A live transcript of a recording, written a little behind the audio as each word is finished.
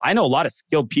I know a lot of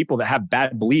skilled people that have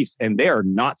bad beliefs and they are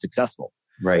not successful.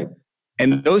 Right.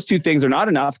 And those two things are not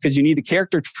enough because you need the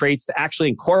character traits to actually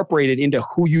incorporate it into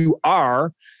who you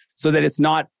are so that it's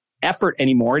not effort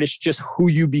anymore. It's just who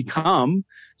you become.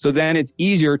 So then it's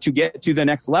easier to get to the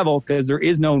next level because there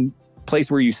is no place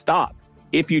where you stop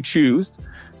if you choose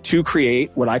to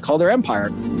create what I call their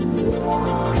empire.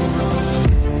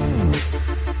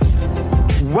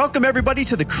 Welcome, everybody,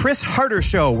 to the Chris Harder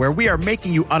Show, where we are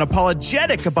making you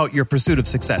unapologetic about your pursuit of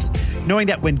success, knowing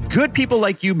that when good people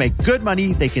like you make good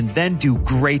money, they can then do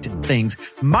great things.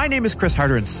 My name is Chris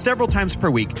Harder, and several times per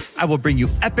week, I will bring you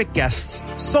epic guests,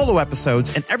 solo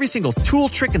episodes, and every single tool,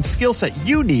 trick, and skill set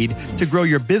you need to grow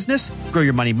your business, grow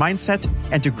your money mindset,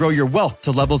 and to grow your wealth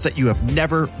to levels that you have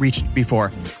never reached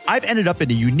before. I've ended up in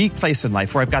a unique place in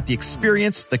life where I've got the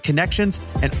experience, the connections,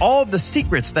 and all of the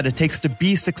secrets that it takes to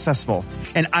be successful.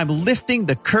 And I'm lifting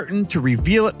the curtain to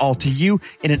reveal it all to you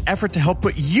in an effort to help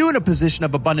put you in a position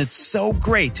of abundance so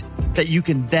great that you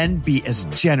can then be as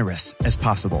generous as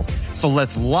possible. So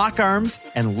let's lock arms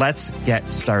and let's get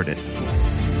started.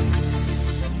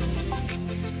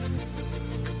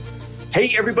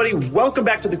 Hey, everybody. Welcome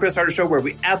back to the Chris Harder Show, where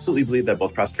we absolutely believe that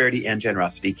both prosperity and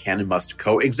generosity can and must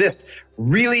coexist.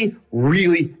 Really,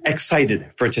 really excited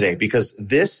for today because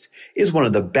this is one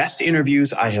of the best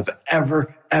interviews I have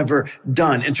ever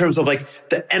done in terms of like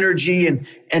the energy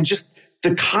and just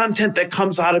the content that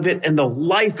comes out of it and the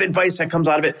life advice that comes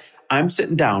out of it. I'm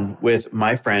sitting down with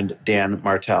my friend, Dan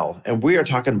Martell, and we are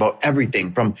talking about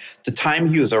everything from the time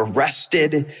he was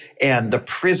arrested and the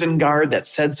prison guard that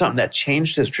said something that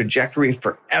changed his trajectory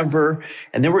forever.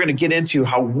 And then we're going to get into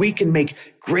how we can make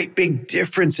great big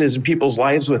differences in people's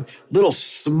lives with little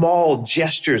small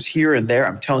gestures here and there.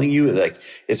 I'm telling you, like,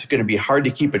 it's going to be hard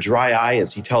to keep a dry eye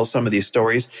as he tells some of these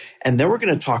stories. And then we're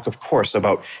going to talk, of course,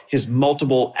 about his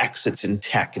multiple exits in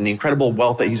tech and the incredible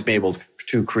wealth that he's been able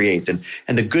to create and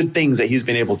the good things that he's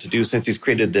been able to do since he's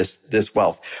created this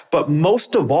wealth. But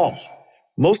most of all,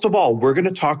 we're going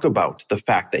to talk about the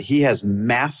fact that he has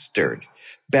mastered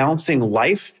balancing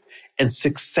life and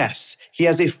success. He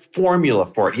has a formula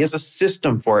for it. He has a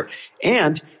system for it.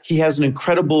 And he has an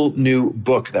incredible new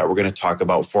book that we're going to talk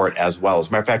about for it as well. As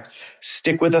a matter of fact,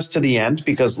 stick with us to the end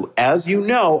because, as you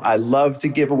know, I love to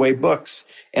give away books.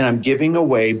 And I'm giving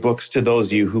away books to those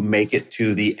of you who make it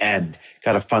to the end.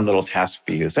 Got a fun little task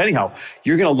for you. So anyhow,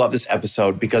 you're going to love this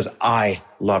episode because I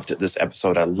loved this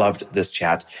episode. I loved this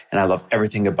chat. And I love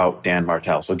everything about Dan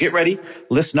Martell. So get ready,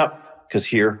 listen up, because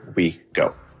here we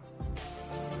go.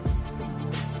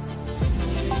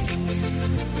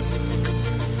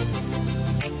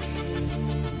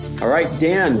 All right,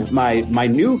 Dan, my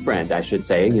new friend, I should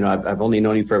say. You know, I've only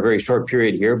known you for a very short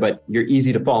period here, but you're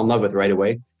easy to fall in love with right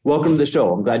away. Welcome to the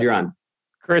show. I'm glad you're on.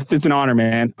 Chris, it's an honor,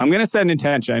 man. I'm going to set an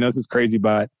intention. I know this is crazy,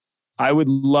 but I would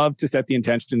love to set the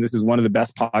intention. This is one of the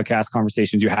best podcast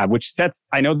conversations you have, which sets,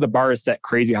 I know the bar is set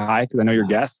crazy high because I know you're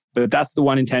guests, but that's the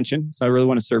one intention. So I really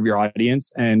want to serve your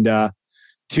audience. And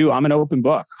two, I'm an open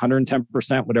book,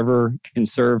 110%, whatever can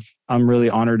serve. I'm really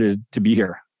honored to be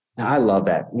here. I love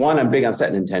that. One, I'm big on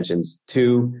setting intentions.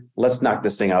 Two, let's knock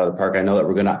this thing out of the park. I know that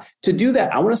we're going to do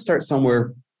that. I want to start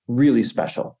somewhere really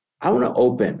special. I want to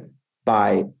open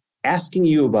by asking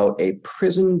you about a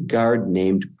prison guard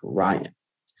named Brian.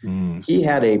 He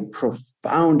had a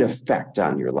profound effect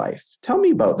on your life. Tell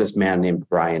me about this man named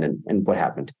Brian and what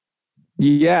happened.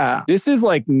 Yeah, this is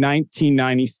like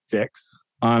 1996.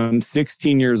 I'm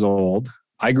 16 years old.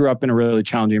 I grew up in a really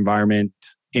challenging environment,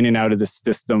 in and out of the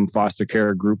system, foster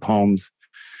care, group homes,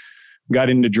 got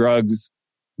into drugs,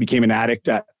 became an addict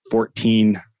at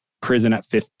 14, prison at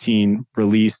 15,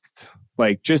 released,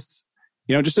 like just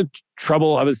a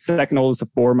trouble. I was second oldest of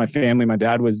four. My family, my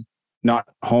dad was not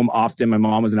home often. My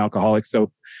mom was an alcoholic.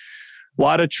 So a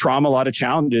lot of trauma, a lot of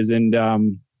challenges. And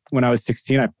when I was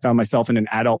 16, I found myself in an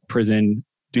adult prison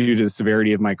due to the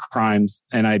severity of my crimes.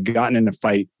 And I'd gotten in a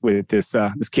fight with this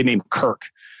kid named Kirk.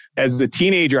 As a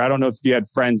teenager, I don't know if you had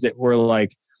friends that were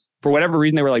like, for whatever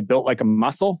reason, they were like built like a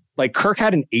muscle. Like Kirk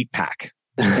had an 8-pack.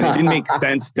 And it didn't make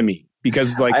sense to me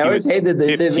because like I always hated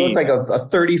that they looked like a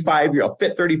 35-year-old,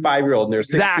 fit 35-year-old, and they're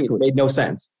 16. Exactly. It made no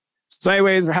sense. So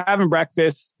anyways, we're having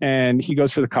breakfast and he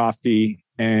goes for the coffee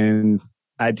and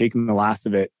I'd taken the last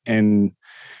of it. And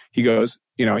he goes,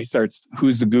 he starts,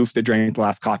 who's the goof that drank the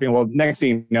last coffee? And well, next thing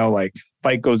you know, like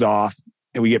fight goes off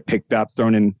and we get picked up,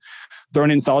 thrown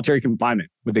in solitary confinement,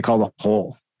 what they call the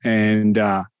hole. And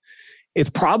it's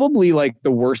probably like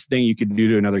the worst thing you could do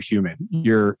to another human.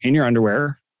 You're in your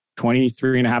underwear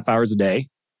 23 and a half hours a day,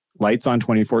 lights on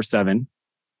 24/7. And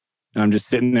I'm just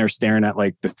sitting there staring at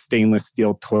like the stainless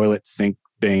steel toilet sink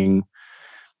thing.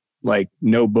 like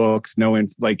no books,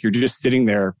 like you're just sitting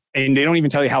there and they don't even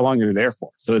tell you how long you're there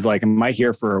for. So it's like, am I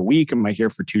here for a week? Am I here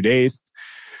for 2 days?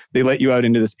 They let you out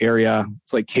into this area.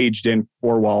 It's like caged in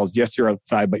 4 walls. Yes, you're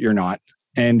outside, but you're not.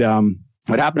 And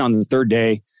what happened on the 3rd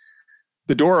day,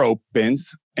 the door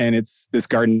opens and it's this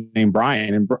guard named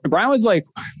Brian. And Brian was like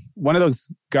one of those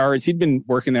guards. He'd been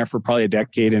working there for probably a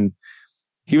decade. And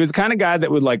he was the kind of guy that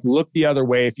would like look the other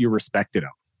way if you respected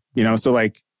him, so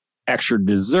like extra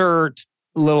dessert,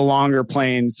 a little longer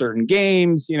playing certain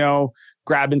games,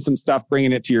 grabbing some stuff,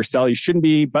 bringing it to your cell. You shouldn't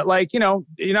be, but like, you're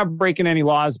not breaking any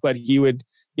laws, but he would,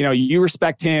 you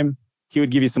respect him. He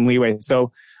would give you some leeway.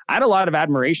 So I had a lot of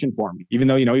admiration for him, even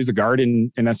though, he was a guard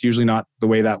and that's usually not the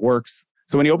way that works.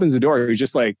 So when he opens the door, he's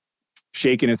just like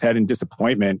shaking his head in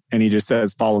disappointment. And he just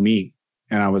says, follow me.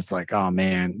 And I was like, oh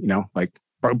man, like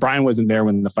Brian wasn't there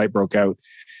when the fight broke out.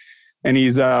 And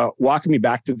he's walking me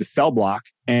back to the cell block.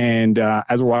 And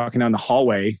as we're walking down the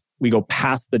hallway, we go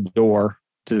past the door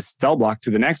to the cell block to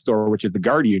the next door, which is the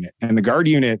guard unit. And the guard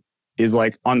unit is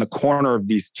like on the corner of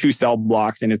these 2 cell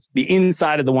blocks. And it's the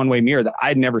inside of the one-way mirror that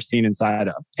I'd never seen inside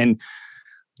of. And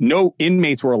no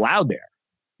inmates were allowed there.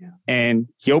 Yeah. And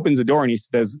he opens the door and he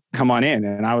says, come on in.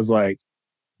 And I was like,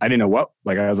 I didn't know what,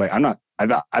 like, I was like, I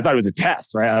thought it was a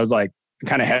test, right? I was like,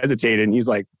 kind of hesitated. And he's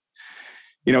like,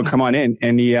 come on in.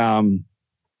 And he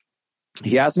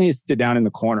asked me to sit down in the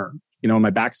corner.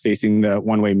 My back's facing the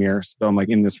one-way mirror. So I'm like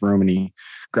in this room and he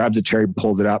grabs a chair,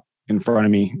 pulls it up in front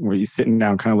of me where he's sitting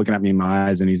down, kind of looking at me in my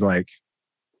eyes. And he's like,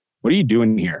 what are you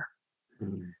doing here?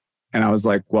 Mm-hmm. And I was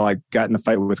like, well, I got in a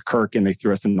fight with Kirk and they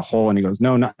threw us in the hole. And he goes,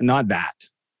 no, not that.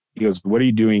 He goes, what are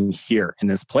you doing here in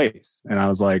this place? And I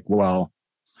was like, well,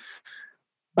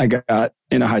 I got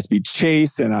in a high-speed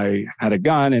chase and I had a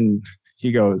gun. And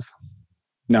he goes,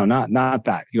 no, not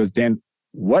that. He goes, Dan,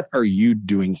 what are you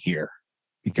doing here?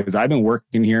 Because I've been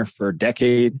working here for a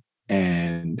decade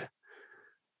and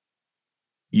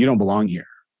you don't belong here.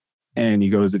 And he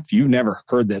goes, if you've never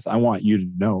heard this, I want you to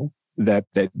know that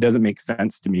doesn't make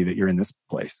sense to me that you're in this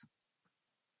place.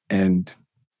 And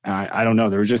I don't know.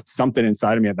 There was just something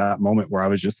inside of me at that moment where I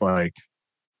was just like,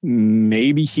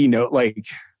 maybe he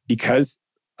because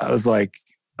I was like,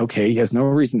 okay, he has no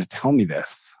reason to tell me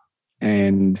this.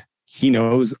 And he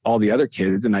knows all the other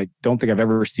kids. And I don't think I've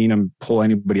ever seen him pull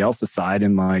anybody else aside.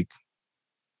 And like,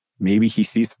 maybe he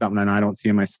sees something and I don't see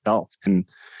it myself. And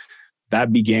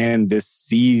that began this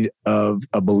seed of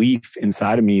a belief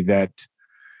inside of me that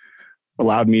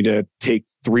allowed me to take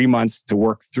 3 months to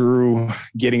work through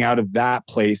getting out of that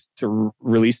place to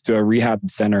release to a rehab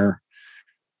center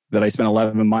that I spent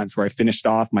 11 months where I finished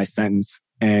off my sentence.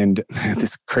 And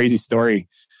this crazy story,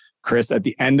 Chris, at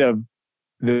the end of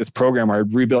this program where I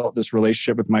rebuilt this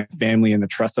relationship with my family and the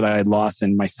trust that I had lost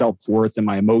and my self-worth and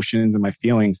my emotions and my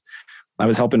feelings. I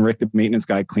was helping Rick, the maintenance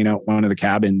guy, clean out one of the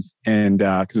cabins and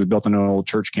because it was built on an old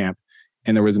church camp.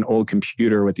 And there was an old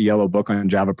computer with a yellow book on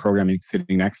Java programming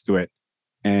sitting next to it.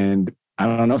 And I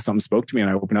don't know, something spoke to me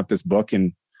and I opened up this book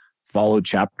and followed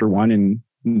chapter 1. And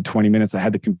in 20 minutes, I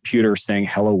had the computer saying,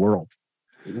 hello world.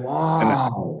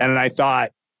 Wow. And I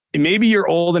thought, maybe you're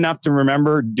old enough to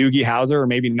remember Doogie Howser or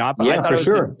maybe not. But yeah, I thought for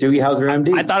sure. Doogie Howser,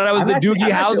 MD. I thought I was the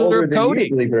Doogie Howser of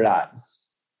coding. Believe it or not.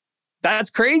 That's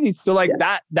crazy. So like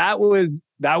that was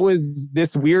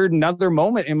this weird another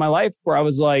moment in my life where I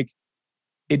was like,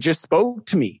 it just spoke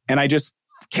to me and I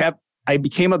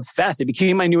became obsessed. It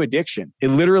became my new addiction. It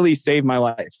literally saved my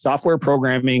life. Software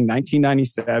programming,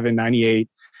 1997, 98.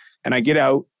 And I get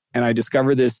out and I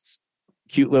discover this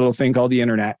cute little thing called the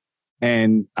internet.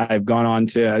 And I've gone on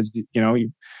to, as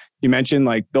you mentioned,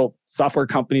 like built software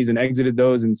companies and exited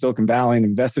those in Silicon Valley and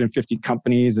invested in 50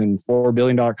 companies and $4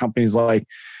 billion companies. Like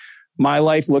my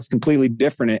life looks completely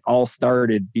different. It all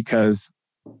started because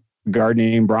a guard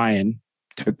named Brian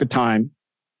took the time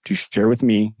to share with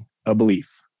me a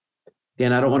belief.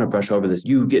 Dan, I don't want to brush over this.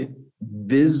 You get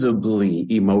visibly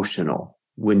emotional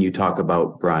when you talk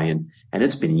about Brian, and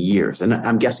it's been years. And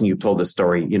I'm guessing you've told this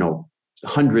story,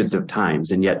 hundreds of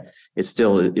times, and yet it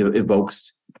still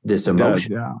evokes this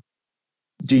emotion. Yeah.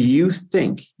 Do you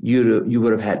think you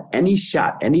would have had any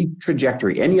shot, any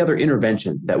trajectory, any other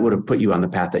intervention that would have put you on the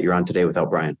path that you're on today without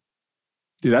Brian?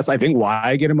 Dude, that's, I think, why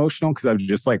I get emotional, because I was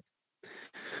just like,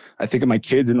 I think of my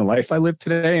kids and the life I live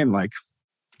today. And like,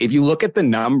 if you look at the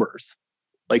numbers,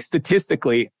 like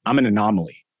statistically, I'm an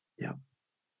anomaly. Yeah.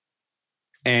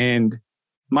 And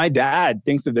my dad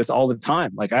thinks of this all the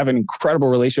time. Like I have an incredible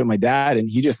relationship with my dad, and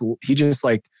he just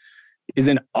like is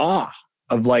in awe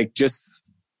of like, just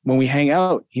when we hang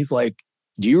out, he's like,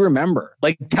 do you remember?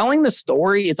 Like telling the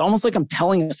story, it's almost like I'm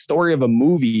telling a story of a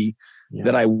movie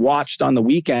that I watched on the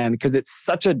weekend, because it's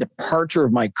such a departure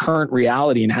of my current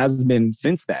reality and has been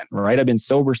since then, right? I've been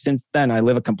sober since then. I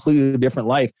live a completely different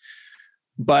life.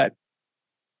 But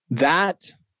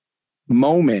that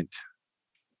moment,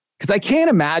 because I can't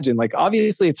imagine, like,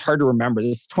 obviously it's hard to remember.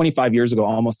 This is 25 years ago,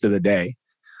 almost to the day.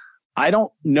 I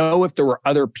don't know if there were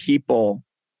other people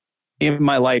in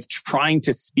my life trying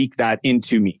to speak that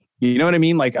into me. You know what I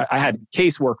mean? Like, I had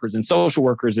caseworkers and social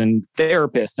workers and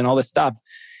therapists and all this stuff.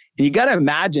 And you got to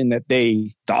imagine that they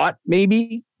thought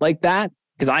maybe like that,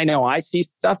 because I know I see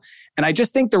stuff. And I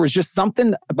just think there was just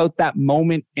something about that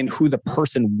moment in who the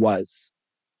person was.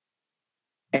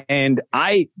 And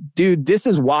this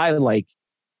is why, like,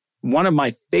 one of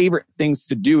my favorite things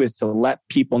to do is to let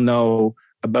people know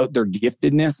about their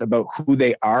giftedness, about who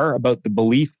they are, about the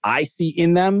belief I see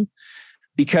in them,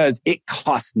 because it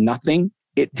costs nothing.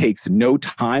 It takes no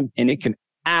time, and it can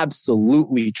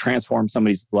absolutely transform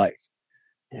somebody's life.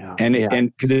 Yeah.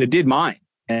 And because it did mine.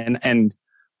 And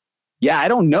yeah, I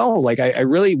don't know. Like, I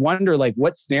really wonder, like,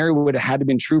 what scenario would have had to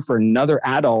been true for another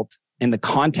adult in the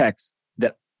context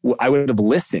that I would have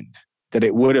listened, that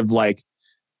it would have, like,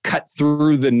 cut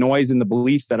through the noise and the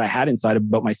beliefs that I had inside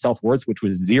about my self-worth, which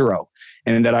was zero.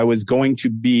 And that I was going to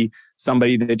be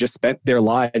somebody that just spent their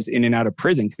lives in and out of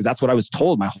prison, because that's what I was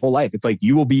told my whole life. It's like,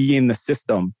 you will be in the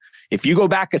system. If you go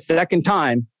back a second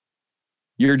time,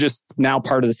 you're just now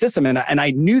part of the system. And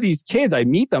I knew these kids, I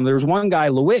meet them. There was one guy,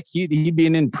 Lewick, he'd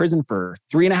been in prison for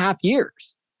 3.5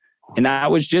 years. And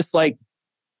that was just like,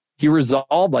 he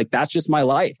resolved, like, that's just my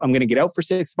life. I'm going to get out for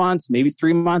 6 months, maybe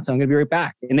 3 months. I'm going to be right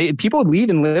back. And people would leave,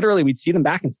 and literally we'd see them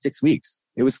back in 6 weeks.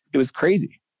 It was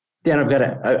crazy. Dan, I've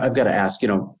got to ask,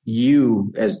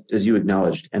 you, as you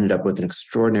acknowledged, ended up with an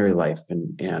extraordinary life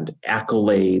and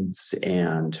accolades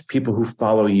and people who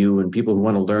follow you and people who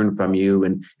want to learn from you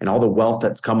and all the wealth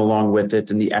that's come along with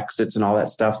it and the exits and all that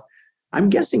stuff. I'm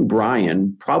guessing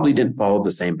Brian probably didn't follow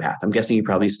the same path. I'm guessing he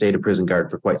probably stayed a prison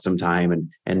guard for quite some time,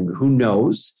 and who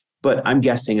knows, but I'm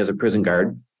guessing as a prison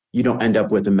guard, you don't end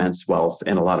up with immense wealth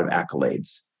and a lot of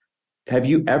accolades. Have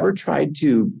you ever tried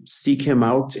to seek him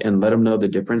out and let him know the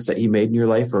difference that he made in your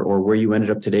life, or where you ended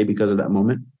up today because of that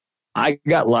moment? I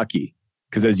got lucky,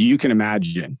 because as you can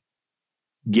imagine,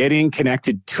 getting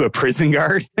connected to a prison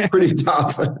guard, pretty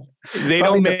tough. They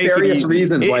don't make various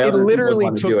reasons why it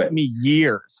literally took me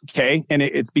years. Okay. And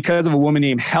it's because of a woman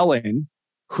named Helen,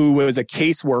 who was a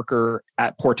caseworker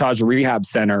at Portage Rehab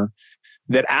Center,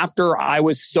 that after I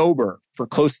was sober for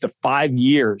close to 5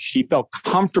 years, she felt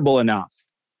comfortable enough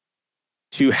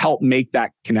to help make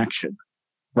that connection,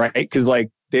 right? Because, like,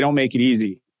 they don't make it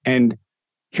easy. And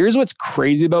here's what's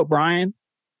crazy about Brian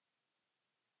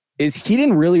is he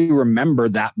didn't really remember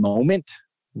that moment.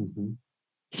 Mm-hmm.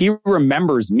 He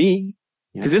remembers me,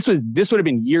 because this would have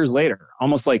been years later,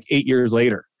 almost like 8 years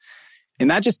later.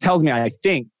 And that just tells me, I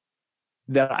think,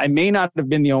 that I may not have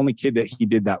been the only kid that he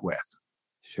did that with.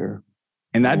 Sure.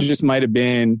 And that just might have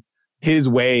been his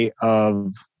way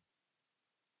of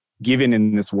giving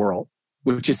in this world,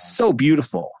 which is so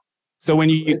beautiful. So when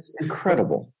it's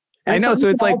incredible. And I know. So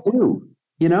it's like,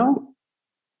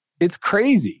 it's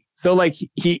crazy. So, like,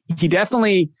 he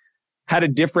definitely had a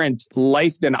different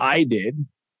life than I did,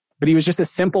 but he was just a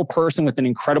simple person with an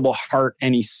incredible heart.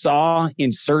 And he saw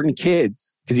in certain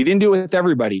kids, because he didn't do it with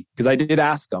everybody, because I did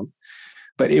ask him,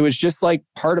 but it was just like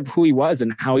part of who he was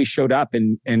and how he showed up.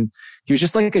 And he was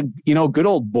just like a, good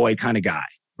old boy kind of guy,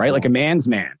 right? Like a man's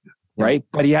man, right?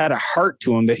 But he had a heart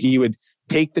to him that he would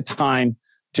take the time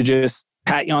to just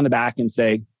pat you on the back and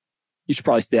say, you should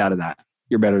probably stay out of that.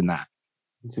 You're better than that.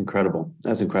 It's incredible.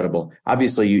 That's incredible.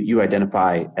 Obviously, you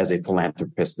identify as a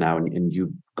philanthropist now, and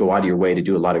you go out of your way to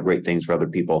do a lot of great things for other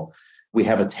people. We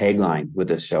have a tagline with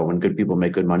this show: when good people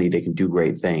make good money, they can do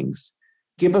great things.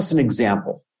 Give us an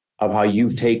example of how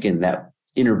you've taken that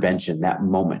intervention, that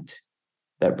moment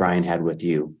that Brian had with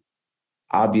you.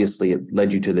 Obviously, it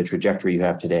led you to the trajectory you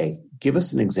have today. Give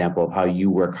us an example of how you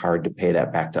work hard to pay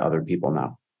that back to other people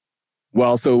now.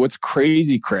 Well, so what's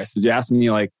crazy, Chris, is you asked me,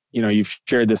 like, you've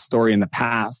shared this story in the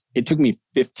past. It took me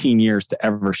 15 years to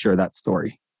ever share that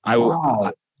story.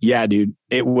 Wow. Yeah, dude.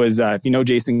 It was, if you know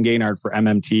Jason Gaynard for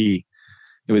MMT,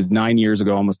 it was 9 years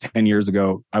ago, almost 10 years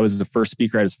ago. I was the first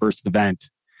speaker at his first event.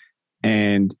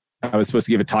 And I was supposed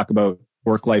to give a talk about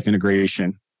work-life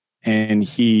integration. And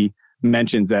he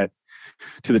mentions that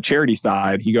to the charity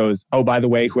side, he goes, oh, by the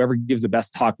way, whoever gives the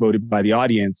best talk voted by the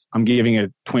audience, I'm giving a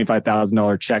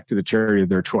 $25,000 check to the charity of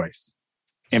their choice.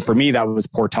 And for me, that was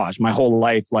Portage. My whole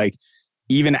life, like,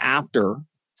 even after,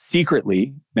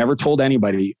 secretly, never told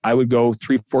anybody, I would go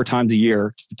 3-4 times a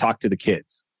year to talk to the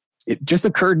kids. It just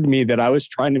occurred to me that I was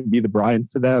trying to be the Brian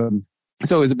for them.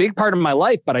 So it was a big part of my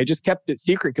life, but I just kept it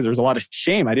secret because there's a lot of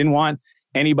shame. I didn't want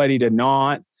anybody to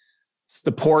not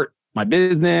support my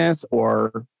business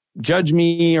or judge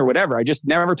me or whatever. I just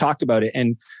never talked about it.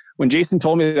 And when Jason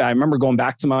told me that, I remember going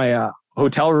back to my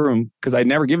hotel room because I'd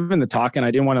never given the talk and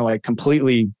I didn't want to like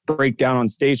completely break down on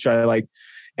stage. So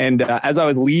as I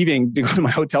was leaving to go to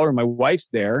my hotel room, my wife's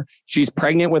there. She's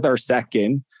pregnant with our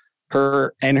second.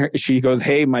 She goes,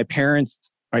 "Hey, my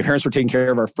parents were taking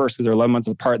care of our first because they're 11 months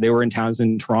apart. They were in town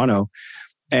in Toronto."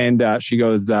 And she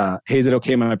goes, "Hey, is it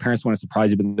okay? My parents want to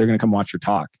surprise you, but they're going to come watch your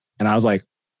talk." And I was like,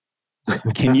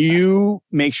 "Can you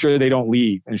make sure they don't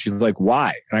leave?" And she's like,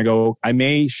 "Why?" And I go, "I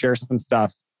may share some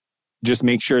stuff. Just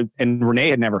make sure." And Renee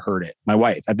had never heard it. My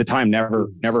wife at the time never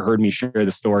heard me share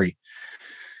the story.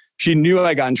 She knew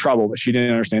I got in trouble, but she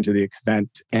didn't understand to the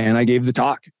extent. And I gave the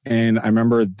talk. And I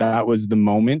remember that was the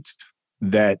moment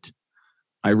that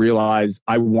I realized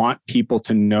I want people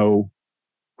to know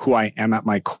who I am at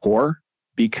my core,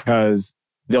 because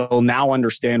they'll now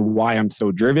understand why I'm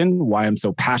so driven, why I'm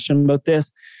so passionate about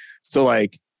this. So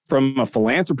like from a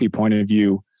philanthropy point of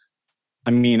view,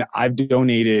 I mean, I've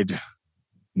donated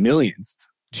millions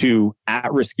to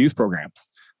at-risk youth programs,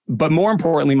 but more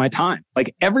importantly, my time.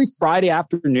 Like every Friday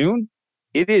afternoon,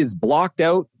 it is blocked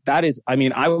out.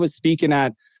 I was speaking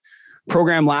at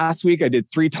program last week. I did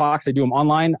 3 talks. I do them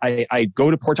online. I go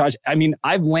to Portage. I mean,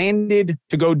 I've landed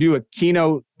to go do a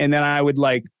keynote, and then I would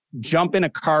like jump in a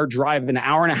car, drive an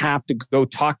hour and a half to go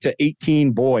talk to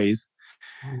 18 boys,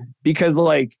 because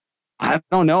like, I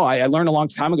don't know. I learned a long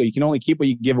time ago, you can only keep what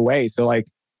you give away. So like,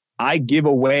 I give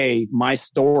away my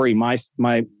story, my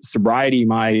sobriety,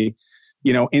 my,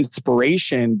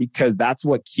 inspiration, because that's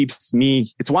what keeps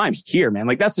me. It's why I'm here, man.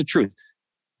 Like, that's the truth.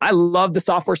 I love the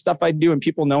software stuff I do and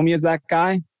people know me as that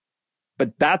guy,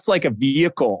 but that's like a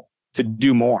vehicle to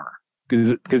do more,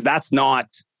 because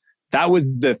that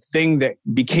was the thing that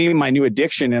became my new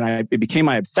addiction, and it became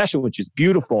my obsession, which is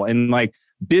beautiful. And like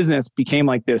business became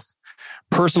like this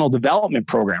personal development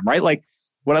program, right? Like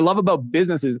what I love about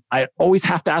business is I always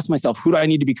have to ask myself, who do I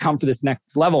need to become for this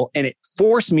next level? And it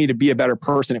forced me to be a better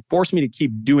person. It forced me to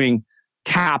keep doing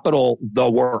the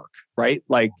work, right?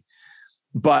 Like,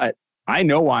 but I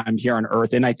know why I'm here on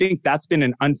earth. And I think that's been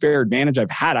an unfair advantage I've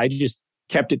had. I just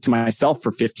kept it to myself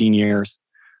for 15 years.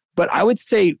 But I would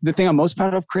say the thing I'm most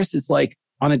proud of, Chris, is like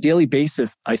on a daily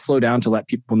basis, I slow down to let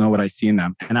people know what I see in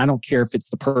them. And I don't care if it's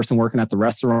the person working at the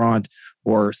restaurant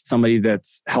or somebody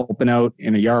that's helping out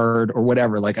in a yard or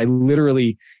whatever. Like I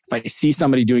literally, if I see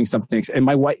somebody doing something, and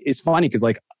my wife is funny because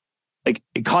like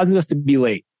it causes us to be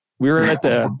late. We were at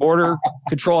the border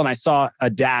control and I saw a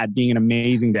dad being an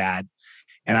amazing dad.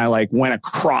 And I like went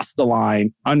across the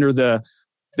line under the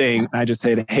thing. And I just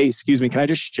said, "Hey, excuse me, can I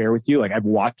just share with you? Like I've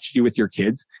watched you with your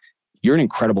kids. You're an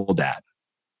incredible dad."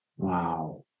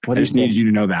 Wow. I just needed you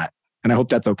to know that. And I hope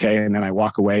that's okay. And then I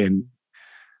walk away and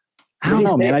I don't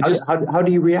know, man. How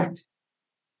do you react?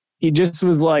 He just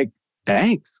was like,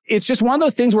 "Thanks." It's just one of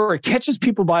those things where it catches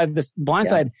people by this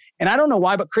blindside. And I don't know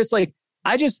why, but Chris, like,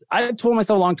 I told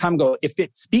myself a long time ago, if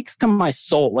it speaks to my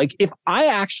soul, like if I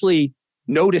actually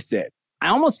notice it, I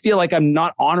almost feel like I'm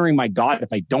not honoring my God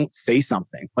if I don't say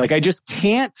something. Like I just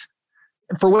can't,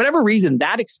 for whatever reason,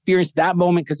 that experience, that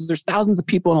moment, because there's thousands of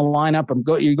people in a lineup.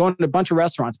 You're going to a bunch of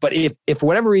restaurants. But if for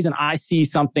whatever reason I see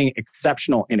something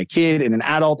exceptional in a kid, in an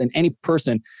adult, in any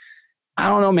person, I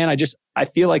don't know, man. I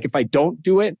feel like if I don't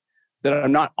do it, that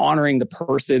I'm not honoring the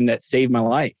person that saved my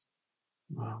life.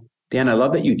 Wow. Dan, I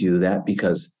love that you do that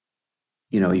because,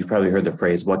 you've probably heard the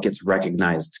phrase, what gets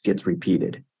recognized gets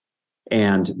repeated.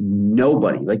 And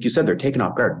nobody, like you said, they're taken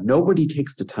off guard. Nobody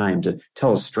takes the time to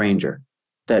tell a stranger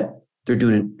that they're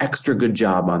doing an extra good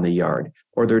job on the yard,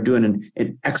 or they're doing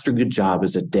an extra good job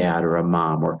as a dad or a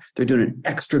mom, or they're doing an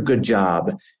extra good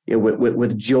job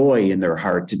with joy in their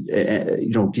heart,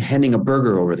 handing a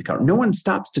burger over the counter. No one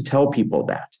stops to tell people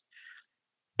that.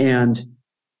 And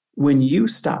when you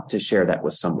stop to share that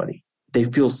with somebody, they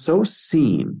feel so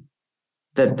seen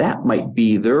that might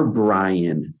be their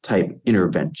Brian type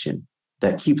intervention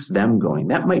that keeps them going.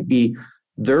 That might be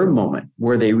their moment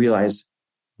where they realize,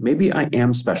 maybe I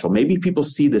am special. Maybe people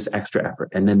see this extra effort,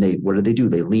 and then what do?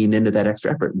 They lean into that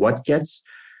extra effort. What gets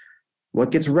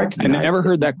recognized? I never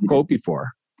heard that quote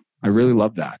before. I really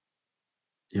love that.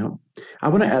 I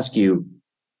want to ask you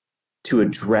to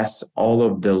address all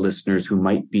of the listeners who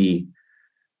might be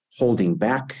holding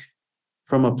back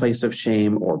from a place of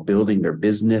shame, or building their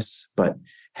business, but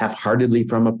half-heartedly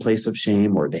from a place of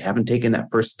shame, or they haven't taken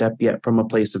that first step yet from a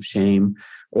place of shame,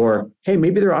 or, hey,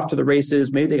 maybe they're off to the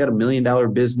races. Maybe they got $1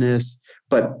 million business,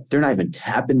 but they're not even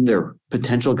tapping their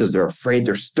potential because they're afraid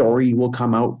their story will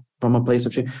come out from a place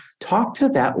of shame. Talk to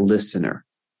that listener.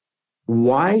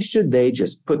 Why should they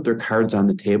just put their cards on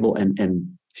the table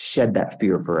and shed that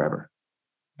fear forever?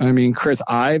 I mean, Chris,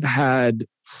 I've had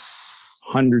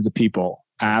hundreds of people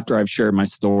after I've shared my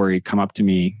story come up to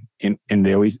me and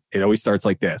it always starts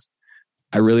like this.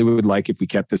 I really would like if we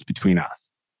kept this between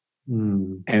us.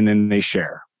 And then they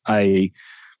share.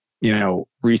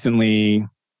 Recently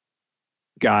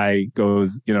guy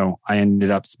goes, I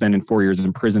ended up spending 4 years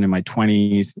in prison in my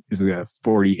 20s. This is a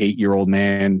 48-year-old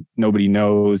man. Nobody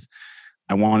knows.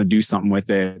 I want to do something with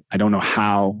it. I don't know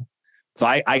how. So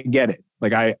I get it.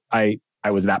 Like I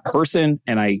was that person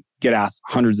and I get asked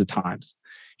hundreds of times.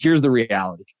 Here's the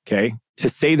reality. Okay. To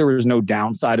say there was no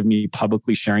downside of me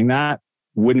publicly sharing that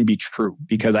wouldn't be true,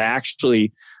 because I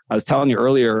was telling you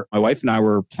earlier, my wife and I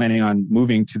were planning on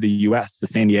moving to the US, to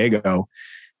San Diego.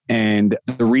 And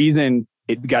the reason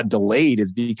it got delayed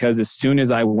is because as soon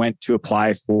as I went to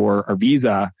apply for a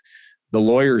visa, the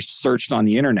lawyers searched on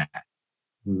the internet.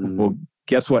 Well,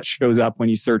 guess what shows up when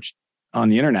you search on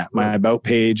the internet? My about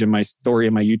page and my story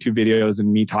and my YouTube videos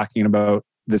and me talking about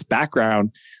this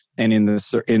background. And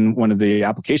in one of the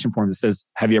application forms, it says,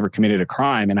 have you ever committed a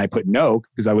crime? And I put no,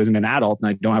 because I wasn't an adult and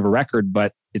I don't have a record,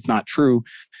 but it's not true.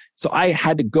 So I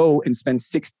had to go and spend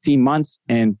 16 months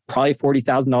and probably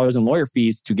 $40,000 in lawyer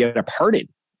fees to get a pardon.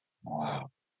 Wow.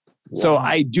 So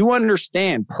I do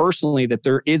understand personally that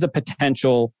there is a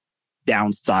potential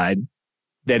downside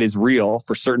that is real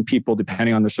for certain people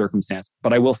depending on their circumstance.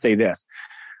 But I will say this,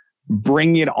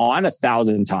 bring it on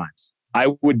 1,000 times.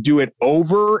 I would do it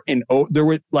over and over. There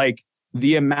were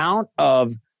the amount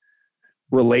of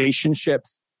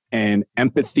relationships and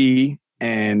empathy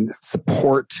and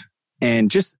support and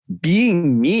just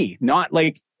being me, not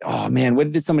like, oh man,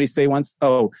 what did somebody say once?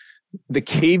 Oh, the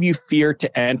cave you fear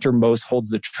to enter most holds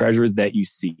the treasure that you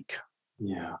seek.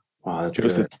 Yeah. Wow. That's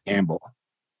Joseph good. Campbell.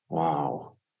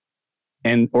 Wow.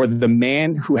 Or the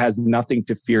man who has nothing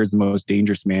to fear is the most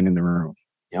dangerous man in the room.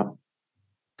 Yep.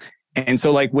 And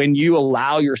so when you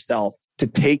allow yourself to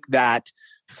take that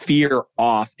fear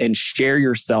off and share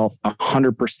yourself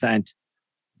 100%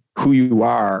 who you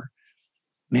are,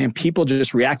 man, people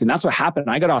just react. And that's what happened.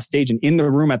 I got off stage and in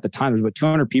the room at the time, there's about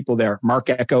 200 people there. Mark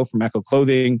Echo from Echo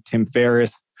Clothing, Tim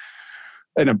Ferriss,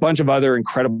 and a bunch of other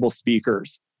incredible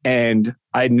speakers. And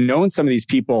I'd known some of these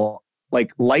people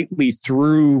lightly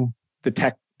through the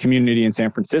tech community in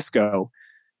San Francisco.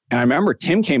 And I remember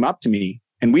Tim came up to me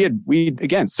and we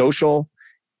again, social.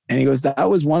 And he goes, that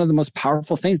was one of the most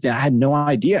powerful things that I had no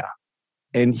idea.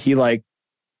 And he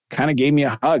kind of gave me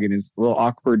a hug in his little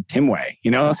awkward Tim way,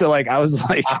 So I was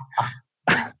like,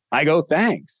 I go,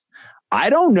 thanks.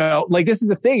 I don't know. This is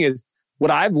the thing is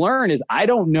what I've learned is I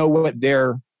don't know what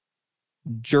their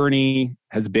journey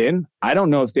has been. I don't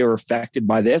know if they were affected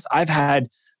by this. I've had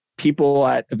people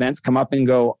at events come up and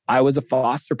go, I was a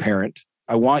foster parent.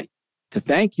 I want to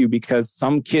thank you because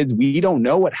some kids, we don't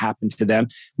know what happened to them.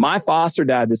 My foster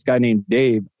dad, this guy named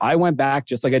Dave, I went back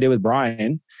just like I did with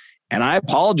Brian and I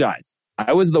apologize.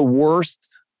 I was the worst,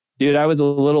 dude. I was a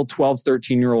little 12,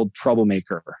 13-year-old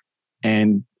troublemaker.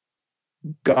 And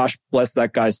gosh, bless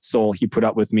that guy's soul. He put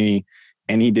up with me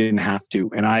and he didn't have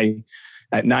to. And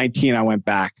at 19, I went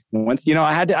back. Once,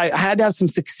 I had to have some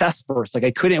success first.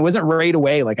 It wasn't right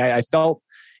away. I felt,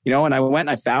 and I went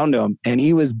and I found him and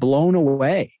he was blown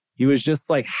away. He was just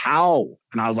like, how?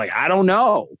 And I was like, I don't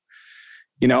know,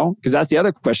 because that's the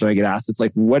other question I get asked. It's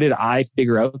what did I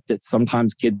figure out that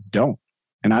sometimes kids don't?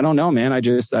 And I don't know, man.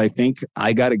 I think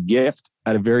I got a gift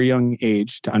at a very young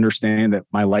age to understand that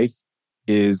my life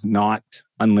is not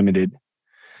unlimited.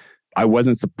 I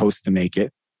wasn't supposed to make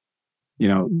it.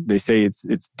 They say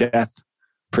it's death,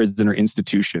 prison, or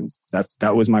institutions.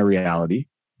 That was my reality.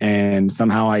 And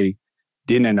somehow I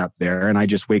didn't end up there. And I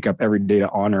just wake up every day to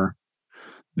honor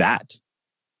that.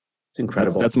 It's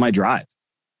incredible. That's my drive.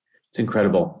 It's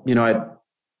incredible.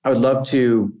 I would love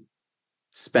to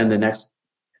spend the next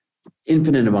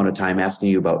infinite amount of time asking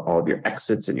you about all of your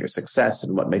exits and your success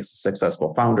and what makes a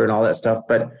successful founder and all that stuff.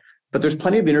 But there's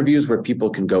plenty of interviews where people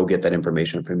can go get that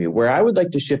information from you. Where I would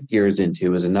like to shift gears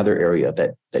into is another area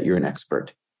that you're an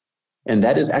expert. And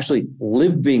that is actually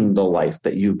living the life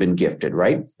that you've been gifted,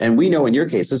 right? And we know in your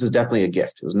case, this is definitely a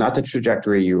gift. It was not the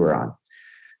trajectory you were on.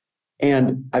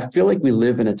 And I feel like we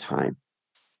live in a time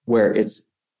where it's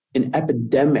an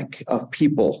epidemic of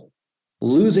people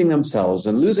losing themselves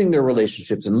and losing their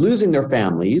relationships and losing their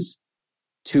families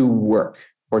to work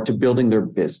or to building their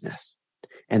business.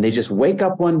 And they just wake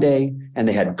up one day and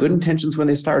they had good intentions when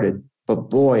they started, but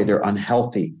boy, they're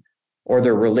unhealthy or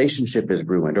their relationship is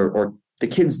ruined or the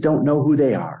kids don't know who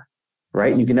they are,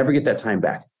 right? And you can never get that time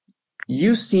back.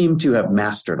 You seem to have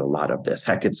mastered a lot of this.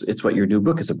 Heck, it's what your new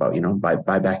book is about,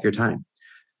 buy back your time.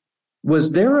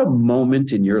 Was there a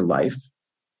moment in your life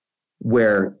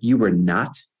where you were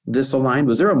not this aligned?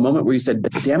 Was there a moment where you said,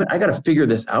 damn it, I got to figure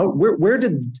this out? Where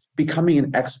did becoming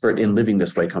an expert in living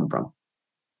this way come from?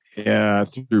 Yeah,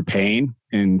 through pain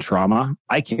and trauma.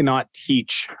 I cannot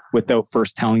teach without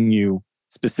first telling you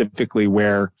specifically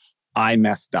where I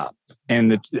messed up.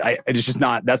 And it's just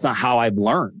not, that's not how I've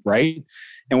learned, right?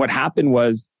 And what happened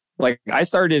was, like, I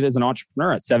started as an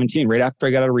entrepreneur at 17, right after I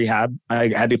got out of rehab. I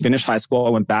had to finish high school. I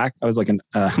went back. I was like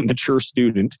a mature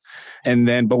student.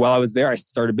 But while I was there, I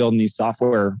started building these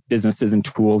software businesses and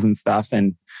tools and stuff.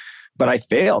 But I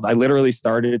failed. I literally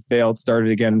started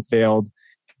again, failed.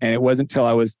 And it wasn't until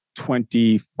I was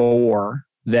 24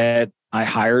 that I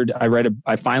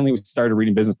finally started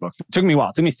reading business books. It took me a while.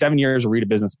 It took me 7 years to read a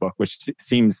business book, which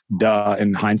seems duh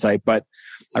in hindsight. But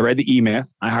I read the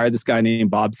E-Myth. I hired this guy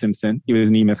named Bob Simpson. He was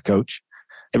an E-Myth coach.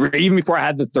 Even before I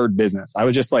had the third business, I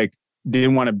was just like,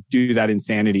 didn't want to do that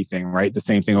insanity thing, right? The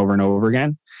same thing over and over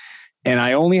again. And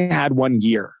I only had one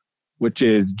gear, which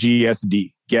is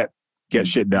GSD. Get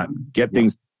shit done. Get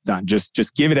things done.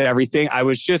 Just give it everything.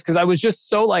 Because I was just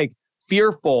so like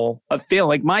fearful of failing.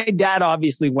 Like, my dad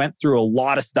obviously went through a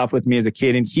lot of stuff with me as a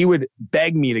kid, and he would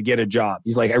beg me to get a job.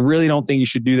 He's like, I really don't think you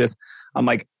should do this. I'm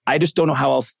like, I just don't know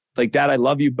how else. Like, Dad, I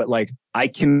love you, but like, I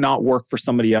cannot work for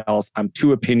somebody else. I'm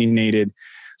too opinionated.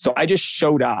 So I just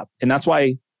showed up. And that's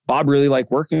why Bob really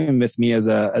liked working with me as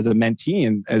a mentee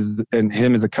and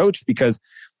him as a coach, because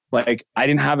like, I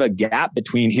didn't have a gap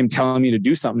between him telling me to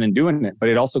do something and doing it. But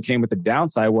it also came with the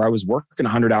downside where I was working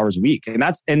 100 hours a week.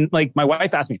 And like, my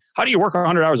wife asked me, how do you work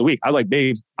 100 hours a week? I was like,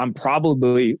 babes, I'm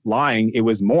probably lying. It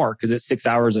was more, because it's 6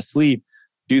 hours of sleep.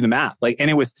 Do the math. Like, and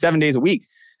it was 7 days a week,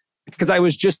 because I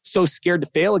was just so scared to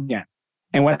fail again.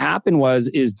 And what happened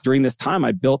is during this time,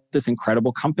 I built this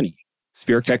incredible company,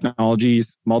 Spheric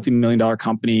Technologies, multi-million-dollar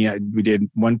company. We did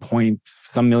 1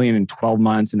 million in 12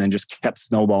 months, and then just kept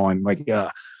snowballing, like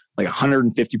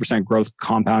 150% growth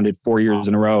compounded 4 years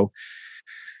in a row.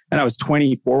 And I was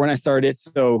 24 when I started.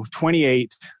 So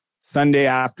 28, Sunday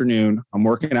afternoon, I'm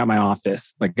working at my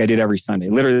office like I did every Sunday.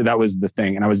 Literally, that was the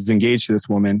thing. And I was engaged to this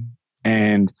woman.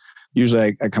 And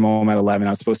usually I come home at 11.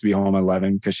 I was supposed to be home at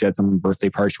 11 because she had some birthday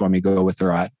party she wanted me to go with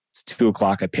her at. It's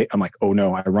 2:00. I'm like, oh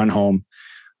no. I run home.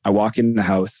 I walk in the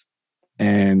house,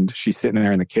 and she's sitting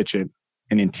there in the kitchen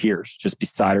and in tears, just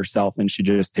beside herself. And she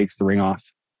just takes the ring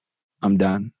off. I'm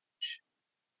done.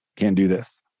 Can't do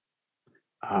this.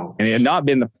 Ouch. And it had not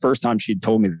been the first time she'd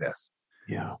told me this.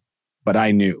 Yeah. But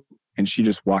I knew. And she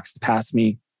just walks past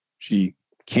me. She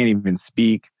can't even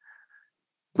speak.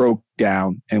 Broke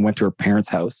down and went to her parents'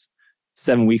 house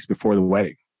 7 weeks before the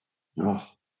wedding. Oh.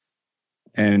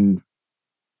 And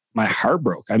my heart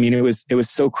broke. I mean, it was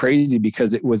so crazy,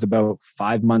 because it was about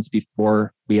 5 months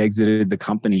before we exited the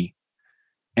company.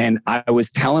 And I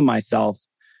was telling myself,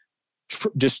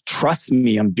 just trust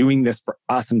me. I'm doing this for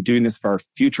us. I'm doing this for our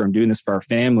future. I'm doing this for our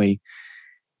family.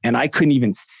 And I couldn't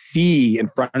even see in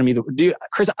front of me. Dude,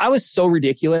 Chris, I was so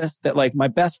ridiculous that like my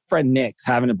best friend Nick's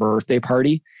having a birthday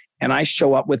party, and I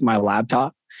show up with my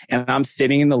laptop, and I'm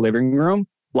sitting in the living room,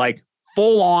 like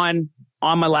full on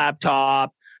my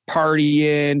laptop,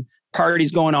 partying,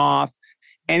 parties going off.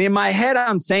 And in my head,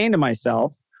 I'm saying to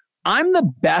myself, I'm the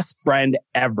best friend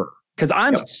ever. Because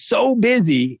I'm so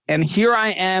busy, and here I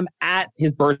am at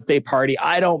his birthday party.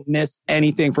 I don't miss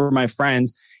anything for my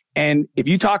friends. And if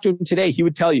you talk to him today, he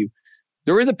would tell you,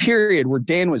 there was a period where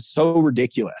Dan was so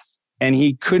ridiculous and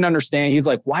he couldn't understand. He's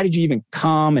like, why did you even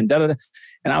come? And da-da-da.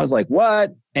 And I was like,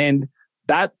 what?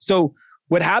 So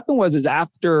what happened is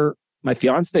after my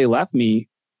fiance left me,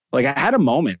 like I had a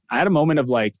moment of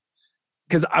like,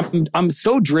 because I'm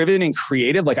so driven and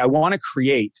creative. Like I want to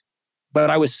create. But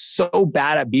I was so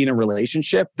bad at being in a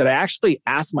relationship that I actually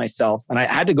asked myself, and I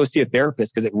had to go see a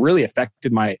therapist because it really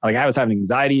affected I was having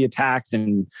anxiety attacks,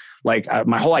 and like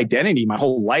my whole identity, my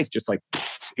whole life just like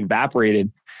evaporated.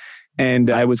 And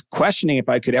I was questioning if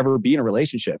I could ever be in a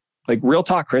relationship. Like real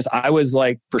talk, Chris, I was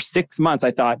like, for 6 months,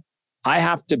 I thought I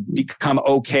have to become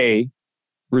okay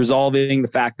resolving the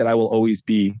fact that I will always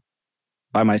be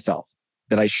by myself,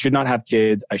 that I should not have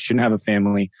kids. I shouldn't have a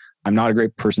family. I'm not a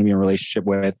great person to be in a relationship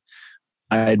with.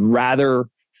 I'd rather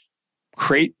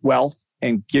create wealth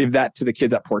and give that to the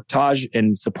kids at Portage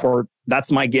and support.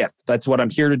 That's my gift. That's what I'm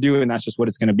here to do. And that's just what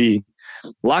it's going to be.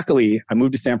 Luckily, I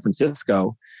moved to San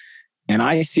Francisco, and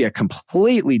I see a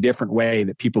completely different way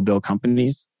that people build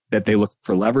companies, that they look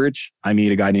for leverage. I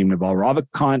meet a guy named Naval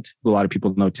Ravikant, who a lot of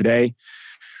people know today.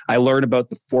 I learn about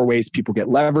the 4 ways people get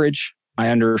leverage. I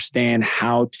understand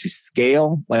how to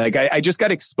scale. Like I just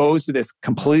got exposed to this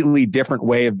completely different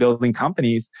way of building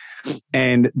companies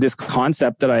and this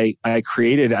concept that I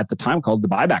created at the time called the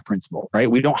buyback principle,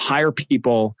 right? We don't hire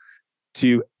people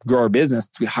to grow our business.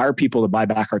 We hire people to buy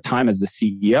back our time as the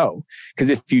CEO. Because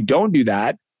if you don't do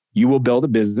that, you will build a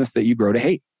business that you grow to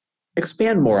hate.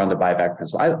 Expand more on the buyback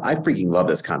principle. I freaking love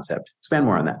this concept. Expand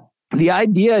more on that. The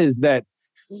idea is that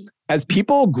as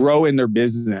people grow in their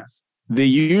business, they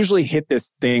usually hit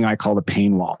this thing I call the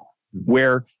pain wall,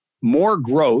 where more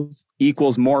growth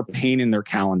equals more pain in their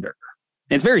calendar.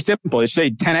 And it's very simple. It's say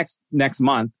 10x next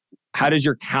month. How does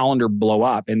your calendar blow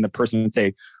up? And the person would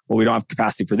say, well, we don't have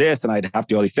capacity for this. And I'd have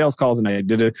to do all these sales calls. And I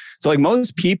did it. So like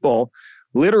most people,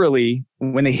 literally,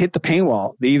 when they hit the pain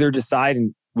wall, they either decide,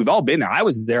 and we've all been there. I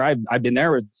was there. I've been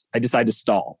there. I decide to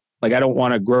stall. Like, I don't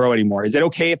want to grow anymore. Is it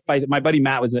okay if my buddy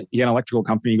Matt was in an electrical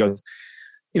company. He goes,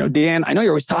 Dan, I know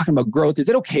you're always talking about growth. Is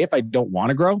it okay if I don't want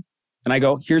to grow? And I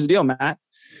go, here's the deal, Matt.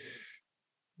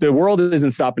 The world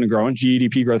isn't stopping to grow, and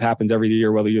GDP growth happens every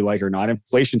year, whether you like it or not.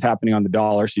 Inflation's happening on the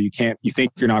dollar. So you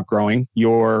think you're not growing.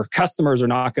 Your customers are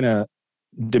not going to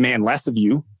demand less of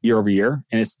you year over year.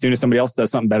 And as soon as somebody else does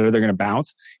something better, they're going to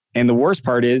bounce. And the worst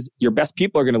part is your best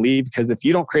people are going to leave, because if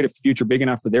you don't create a future big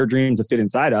enough for their dreams to fit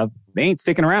inside of, they ain't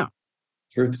sticking around.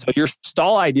 True. So your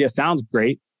stall idea sounds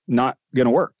great, not going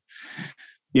to work.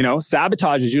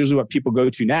 Sabotage is usually what people go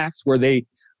to next, where they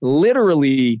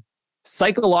literally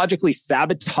psychologically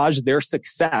sabotage their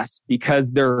success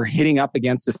because they're hitting up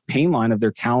against this pain line of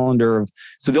their calendar.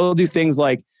 So they'll do things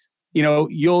like,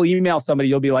 you'll email somebody,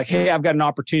 you'll be like, hey, I've got an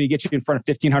opportunity to get you in front of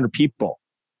 1,500 people.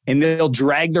 And they'll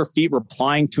drag their feet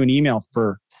replying to an email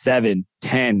for 7,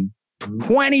 10,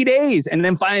 20 days. And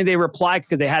then finally they reply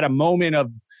because they had a moment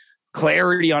of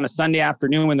clarity on a Sunday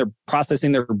afternoon when they're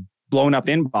processing their blown up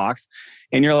inbox.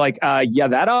 And you're like, yeah,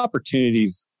 that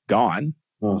opportunity's gone.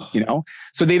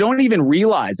 So they don't even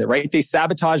realize it, right? They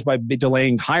sabotage by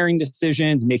delaying hiring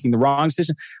decisions, making the wrong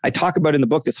decision. I talk about in the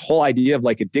book this whole idea of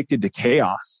like addicted to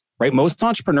chaos, right? Most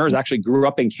entrepreneurs actually grew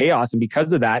up in chaos. And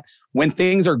because of that, when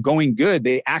things are going good,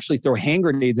 they actually throw hand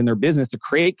grenades in their business to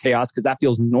create chaos because that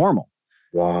feels normal.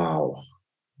 Wow.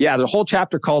 Yeah, there's a whole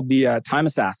chapter called the Time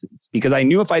Assassins, because I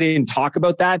knew if I didn't talk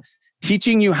about that,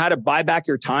 teaching you how to buy back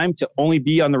your time to only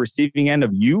be on the receiving end of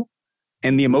you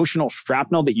and the emotional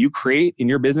shrapnel that you create in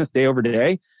your business day over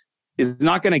day is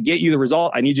not going to get you the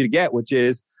result I need you to get, which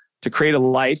is to create a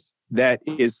life that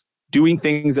is doing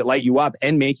things that light you up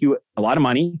and make you a lot of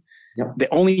money that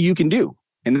only you can do.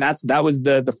 And that was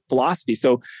the philosophy.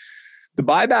 So the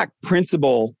buyback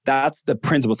principle, that's the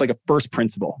principle. It's like a first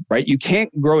principle, right? You can't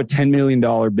grow a $10 million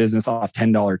business off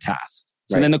 $10 tasks.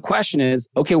 So then the question is,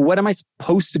 okay, what am I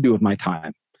supposed to do with my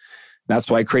time? That's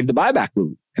why I created the buyback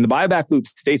loop. And the buyback loop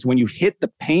states when you hit the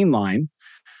pain line,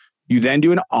 you then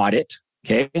do an audit.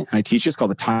 Okay. And I teach this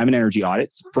called the time and energy audit.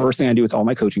 It's the first thing I do with all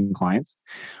my coaching clients.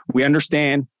 We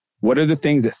understand what are the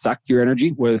things that suck your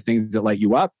energy? What are the things that light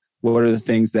you up? What are the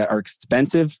things that are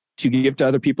expensive to give to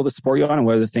other people to support you on? And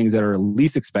what are the things that are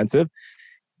least expensive?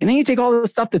 And then you take all the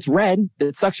stuff that's red,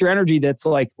 that sucks your energy, that's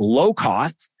like low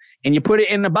cost, and you put it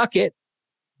in a bucket.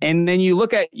 And then you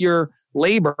look at your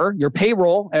labor, your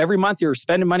payroll. Every month you're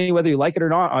spending money, whether you like it or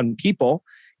not, on people.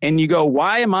 And you go,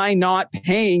 why am I not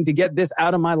paying to get this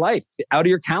out of my life, out of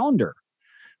your calendar?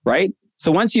 Right?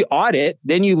 So once you audit,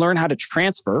 then you learn how to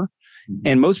transfer.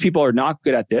 And most people are not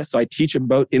good at this. So I teach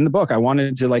about in the book. I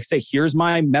wanted to say, here's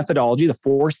my methodology, the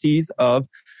 4 C's of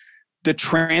the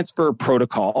transfer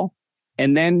protocol.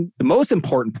 And then the most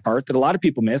important part that a lot of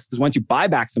people miss is once you buy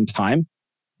back some time,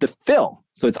 the fill.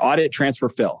 So it's audit, transfer,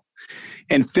 fill.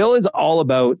 And fill is all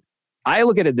about, I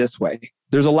look at it this way.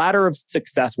 There's a ladder of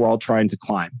success we're all trying to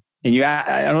climb. And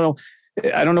I don't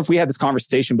know if we had this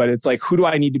conversation, but it's like, who do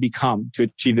I need to become to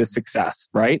achieve this success,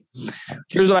 right?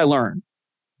 Here's what I learned.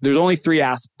 There's only 3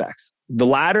 aspects. The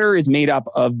ladder is made up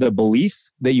of the beliefs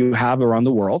that you have around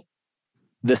the world,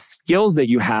 the skills that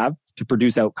you have to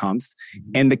produce outcomes,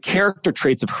 and the character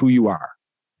traits of who you are.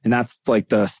 And that's like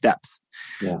the steps.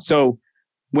 Yeah. So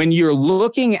when you're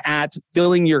looking at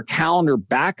filling your calendar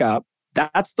back up,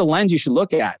 that's the lens you should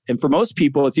look at. And for most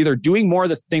people, it's either doing more of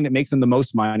the thing that makes them the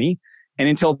most money. And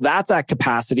until that's at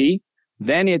capacity,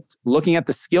 then it's looking at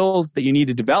the skills that you need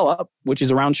to develop, which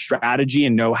is around strategy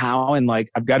and know-how. And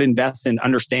like, I've got to invest in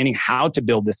understanding how to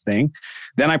build this thing.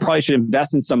 Then I probably should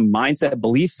invest in some mindset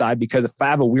belief side, because if I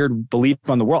have a weird belief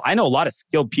on the world, I know a lot of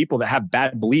skilled people that have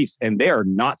bad beliefs and they are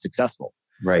not successful.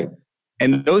 Right.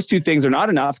 And those 2 things are not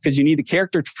enough, because you need the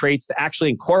character traits to actually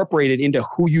incorporate it into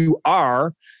who you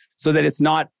are, so that it's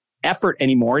not effort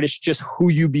anymore. It's just who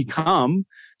you become.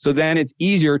 So then it's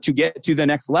easier to get to the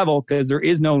next level, because there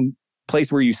is no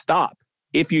place where you stop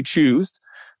if you choose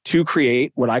to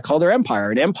create what I call their empire.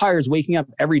 An empire is waking up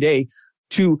every day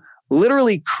to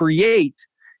literally create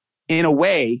in a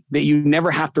way that you never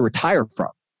have to retire from.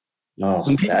 Oh,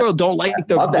 when people don't like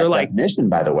they're like, definition,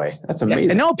 by the way, that's amazing.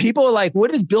 Yeah, I know people are like,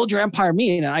 what does build your empire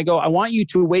mean? And I go, I want you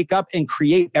to wake up and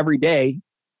create every day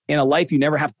in a life you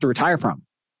never have to retire from.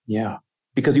 Yeah.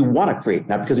 Because you want to create,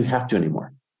 not because you have to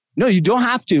anymore. No, you don't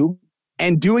have to.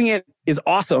 And doing it is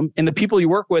awesome. And the people you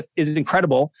work with is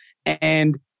incredible.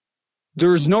 And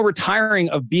there's no retiring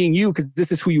of being you because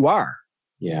this is who you are.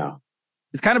 Yeah.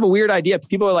 It's kind of a weird idea.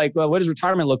 People are like, well, what does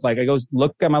retirement look like? I go,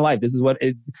 look at my life. This is what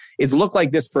it's looked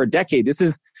like this for a decade.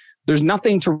 There's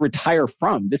nothing to retire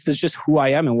from. This is just who I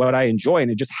am and what I enjoy.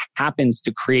 And it just happens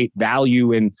to create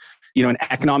value and, an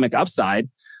economic upside.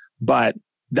 But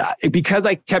because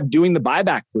I kept doing the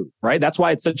buyback loop, right? That's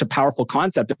why it's such a powerful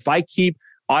concept. If I keep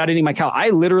auditing my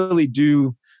I literally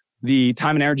do the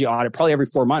time and energy audit probably every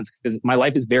 4 months because my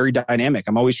life is very dynamic.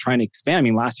 I'm always trying to expand. I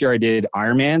mean, last year I did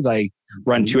Ironmans. I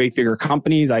run 2 8-figure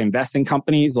companies. I invest in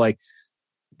companies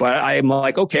but I'm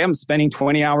like, okay, I'm spending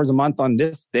 20 hours a month on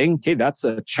this thing. Okay, that's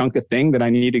a chunk of thing that I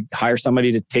need to hire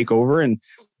somebody to take over. And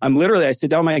I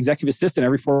sit down with my executive assistant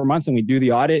every 4 months and we do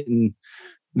the audit and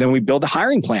then we build a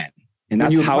hiring plan. And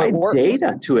that's how it works.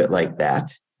 Data to it like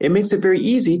that, it makes it very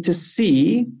easy to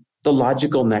see the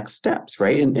logical next steps,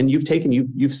 right? And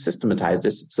you've systematized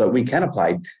this so we can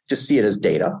apply, just see it as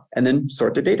data and then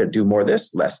sort the data, do more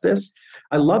this, less this.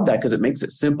 I love that because it makes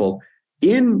it simple.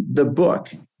 In the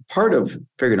book, part of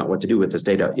figuring out what to do with this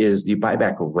data is the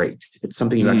buyback rate. It's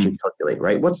something you actually calculate,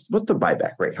 right? What's the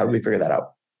buyback rate? How do we figure that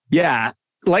out? Yeah.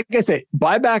 Like I said,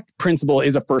 buyback principle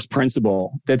is a first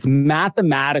principle that's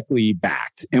mathematically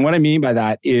backed. And what I mean by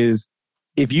that is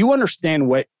if you understand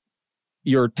what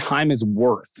your time is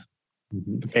worth,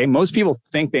 okay, most people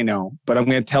think they know, but I'm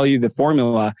going to tell you the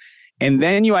formula. And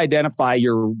then you identify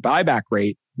your buyback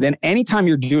rate. Then anytime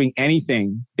you're doing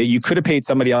anything that you could have paid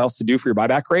somebody else to do for your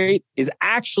buyback rate is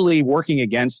actually working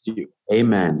against you.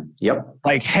 Amen. Yep.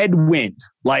 Like headwind,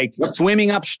 like swimming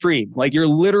upstream. Like you're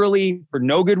literally, for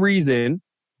no good reason,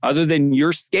 other than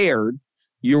you're scared,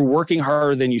 you're working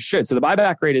harder than you should. So the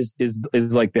buyback rate is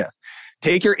like this.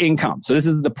 Take your income. So this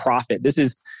is the profit. This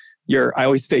is I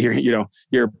always say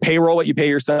your payroll, what you pay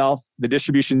yourself, the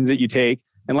distributions that you take.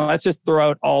 And let's just throw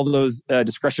out all those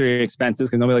discretionary expenses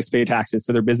because nobody likes to pay taxes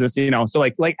to their business, So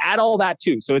like add all that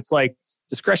too. So it's like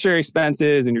discretionary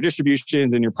expenses and your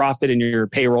distributions and your profit and your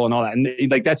payroll and all that. And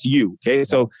like that's you. Okay.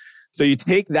 So you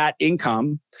take that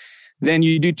income, then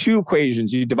you do 2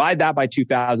 equations. You divide that by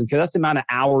 2,000 because that's the amount of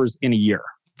hours in a year.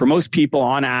 For most people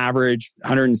on average,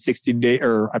 160 days,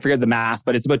 or I forget the math,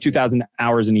 but it's about 2,000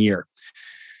 hours in a year.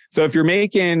 So if you're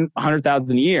making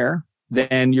 100,000 a year,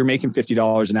 then you're making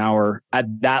 $50 an hour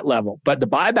at that level. But the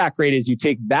buyback rate is you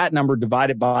take that number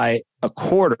divided by a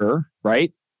quarter,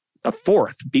 right? A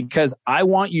fourth, because I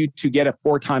want you to get a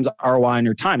 4 times ROI on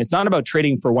your time. It's not about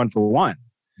trading for 1 for 1.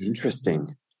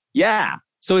 Interesting. Yeah.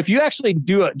 So if you actually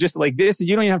do it just like this,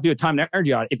 you don't even have to do a time and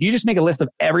energy audit. If you just make a list of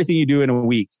everything you do in a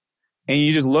week and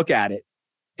you just look at it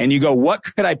and you go, what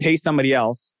could I pay somebody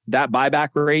else that buyback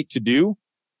rate to do?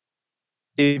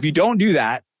 If you don't do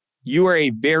that, you are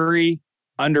a very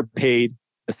underpaid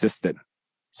assistant.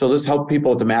 So let's help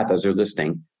people with the math as they're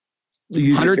listening.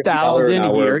 100,000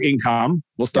 a year income.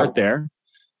 We'll start there.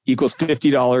 Equals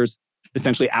 $50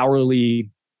 essentially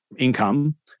hourly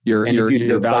income. If you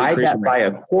divide that by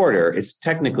a quarter, it's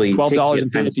technically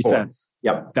 $12.50.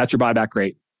 Yep. That's your buyback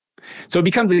rate. So it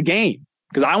becomes a game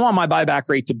because I want my buyback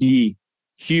rate to be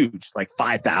huge, like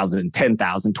 5,000,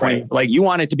 10,000, 20. Right. Like you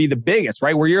want it to be the biggest,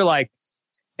 right? Where you're like,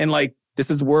 and like, this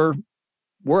is where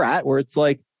we're at, where it's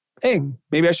like, hey,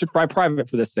 maybe I should fly private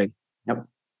for this thing.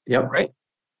 Yep. Right.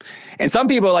 And some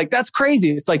people are like, that's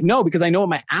crazy. It's like, no, because I know what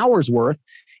my hour's worth.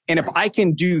 And if I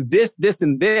can do this, this,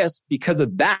 and this because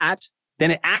of that,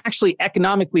 then it actually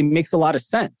economically makes a lot of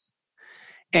sense.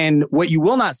 And what you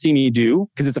will not see me do,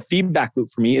 because it's a feedback loop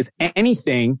for me, is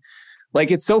anything.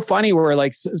 Like, it's so funny where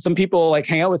like some people like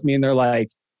hang out with me and they're like,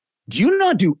 do you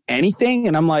not do anything?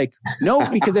 And I'm like, no,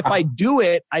 because if I do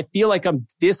it, I feel like I'm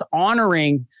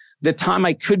dishonoring the time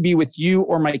I could be with you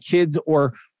or my kids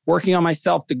or working on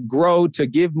myself to grow, to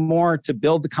give more, to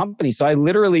build the company. So I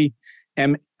literally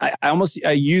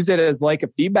I use it as like a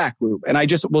feedback loop, and I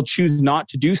just will choose not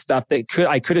to do stuff that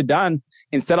I could have done.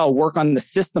 Instead, I'll work on the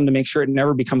system to make sure it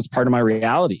never becomes part of my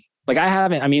reality. Like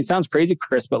it sounds crazy,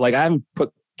 Chris, but like I haven't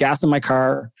put gas in my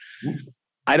car.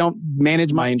 I don't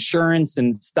manage my insurance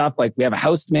and stuff. Like we have a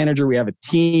house manager, we have a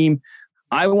team.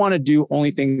 I want to do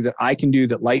only things that I can do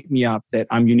that light me up, that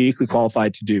I'm uniquely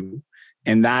qualified to do.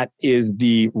 And that is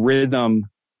the rhythm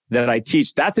that I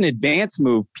teach, that's an advanced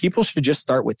move. People should just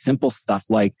start with simple stuff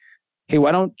like, hey,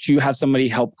 why don't you have somebody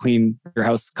help clean your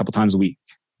house a couple times a week,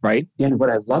 right? And what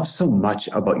I love so much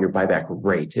about your buyback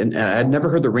rate, and I'd never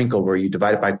heard the wrinkle where you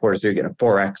divide it by quarters, so you're getting a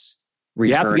 4x return.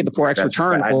 You have to get the 4x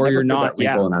return or you're not.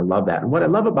 Yeah. And I love that. And what I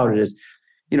love about it is,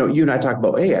 you and I talk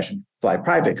about, hey, I should fly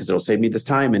private because it'll save me this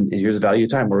time. And here's the value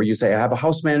of time. Or you say, I have a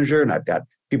house manager and I've got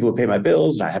people who pay my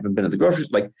bills and I haven't been at the grocery.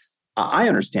 Like, I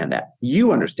understand that.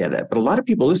 You understand that. But a lot of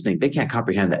people listening, they can't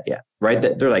comprehend that yet, right?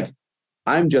 That they're like,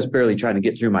 I'm just barely trying to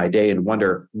get through my day and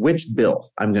wonder which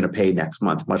bill I'm going to pay next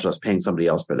month, much less paying somebody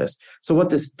else for this. So what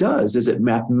this does is it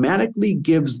mathematically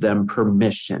gives them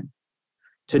permission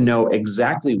to know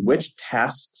exactly which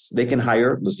tasks they can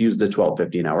hire. Let's use the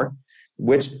 $12.50 an hour.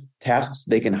 Which tasks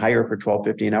they can hire for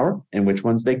 $12.50 an hour and which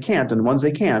ones they can't. And the ones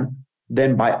they can,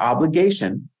 then by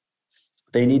obligation,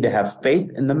 they need to have faith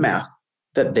in the math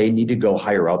that they need to go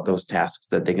hire out those tasks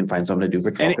that they can find someone to do for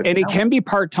 $12.50 and it can be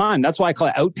part-time. That's why I call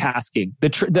it out-tasking.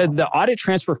 The audit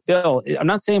transfer fill, I'm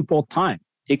not saying full-time.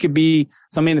 It could be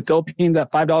somebody in the Philippines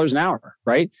at $5 an hour,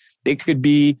 right? It could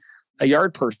be a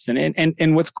yard person.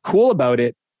 And what's cool about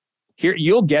it, here,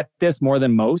 you'll get this more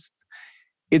than most.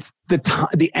 It's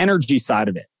the energy side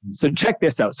of it. So check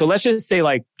this out. So let's just say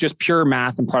like just pure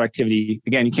math and productivity.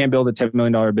 Again, you can't build a $10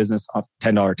 million business off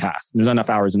 $10 tasks. There's not enough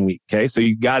hours in a week. Okay. So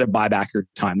you got to buy back your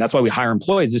time. That's why we hire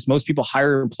employees. Just most people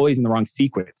hire employees in the wrong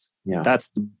sequence. Yeah.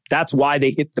 That's why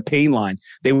they hit the pain line.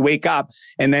 They wake up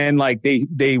and then like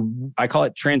I call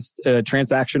it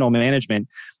transactional management.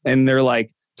 And they're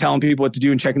like, telling people what to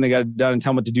do and checking they got it done and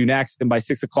tell them what to do next. And by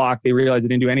 6 o'clock, they realize they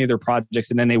didn't do any of their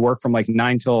projects. And then they work from like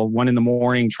 9 till 1 in the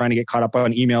morning, trying to get caught up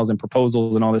on emails and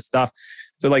proposals and all this stuff.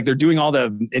 So like they're doing all the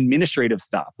administrative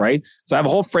stuff, right? So I have a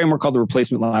whole framework called the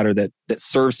replacement ladder that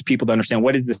serves people to understand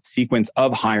what is the sequence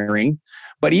of hiring.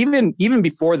 But even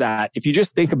before that, if you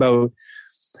just think about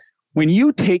when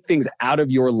you take things out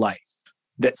of your life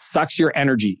that sucks your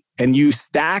energy and you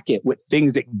stack it with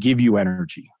things that give you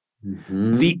energy,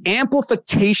 the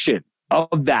amplification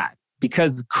of that,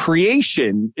 because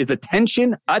creation is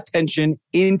attention,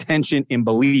 intention, and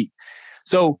belief.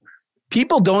 So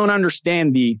people don't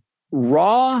understand the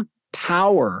raw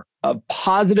power of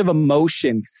positive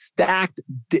emotion stacked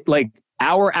like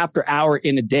hour after hour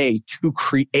in a day to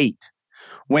create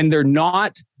when they're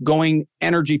not going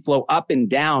energy flow up and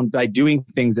down by doing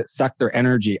things that suck their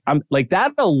energy. Like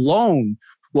that alone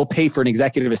will pay for an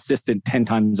executive assistant 10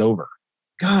 times over.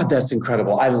 God, that's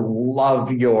incredible. I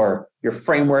love your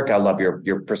framework. I love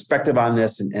your perspective on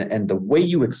this. And the way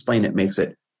you explain it makes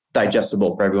it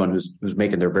digestible for everyone who's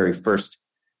making their very first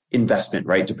investment,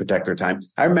 right, to protect their time.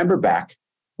 I remember back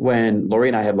when Lori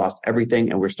and I had lost everything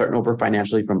and we're starting over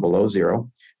financially from below zero.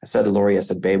 I said to Lori,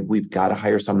 babe, we've got to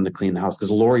hire someone to clean the house,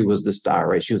 because Lori was the star,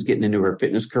 right? She was getting into her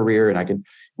fitness career and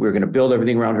we were going to build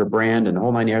everything around her brand and the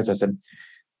whole 9 yards. I said,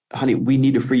 honey, we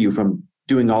need to free you from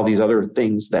doing all these other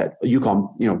things that you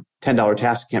call, $10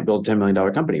 tasks. You can't build a $10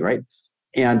 million company, right?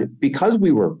 And because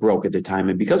we were broke at the time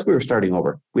and because we were starting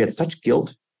over, we had such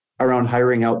guilt around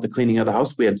hiring out the cleaning of the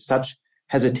house. We had such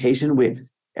hesitation.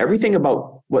 Everything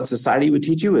about what society would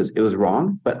teach you it was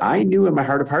wrong. But I knew in my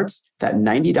heart of hearts that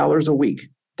 $90 a week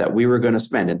that we were going to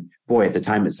spend, and boy, at the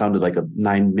time it sounded like a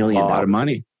 $9 million. A lot of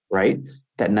money, right?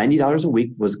 That $90 a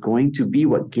week was going to be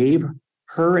what gave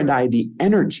her and I the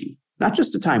energy, not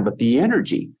just the time, but the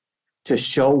energy to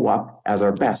show up as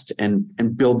our best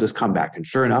and build this comeback. And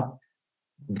sure enough,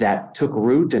 that took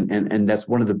root. And that's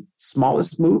one of the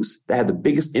smallest moves that had the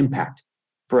biggest impact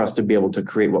for us to be able to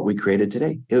create what we created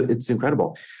today. It's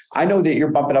incredible. I know that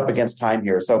you're bumping up against time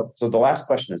here. So the last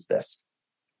question is this: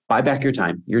 Buy Back Your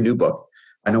Time, your new book.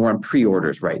 I know we're on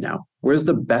pre-orders right now. Where's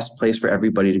the best place for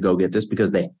everybody to go get this?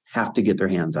 Because they have to get their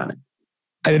hands on it.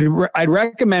 I'd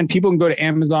recommend people can go to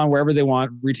Amazon, wherever they want,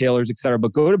 retailers, et cetera,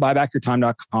 but go to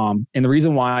buybackyourtime.com. And the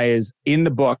reason why is in the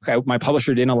book, my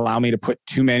publisher didn't allow me to put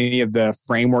too many of the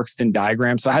frameworks and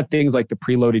diagrams. So I had things like the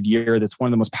preloaded year. That's one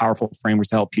of the most powerful frameworks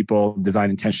to help people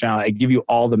design intentionality. I give you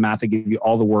all the math. I give you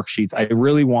all the worksheets. I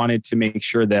really wanted to make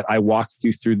sure that I walk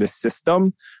you through the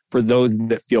system for those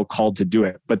that feel called to do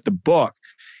it. But the book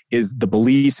is the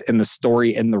beliefs and the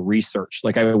story and the research.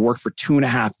 Like I worked for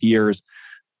 2.5 years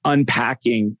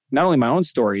unpacking not only my own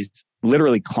stories,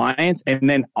 literally clients, and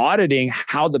then auditing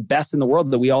how the best in the world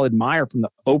that we all admire, from the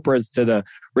Oprahs to the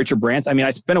Richard Branson. I mean,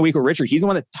 I spent a week with Richard. He's the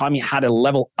one that taught me how to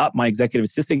level up my executive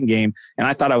assistant game. And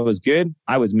I thought I was good.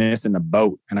 I was missing the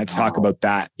boat. And I talk about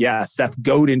that. Yeah. Seth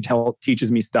Godin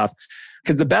teaches me stuff,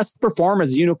 because the best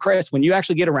performers, Chris, when you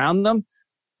actually get around them,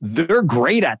 they're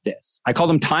great at this. I call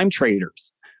them time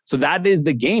traders. So that is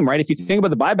the game, right? If you think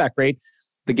about the buyback rate,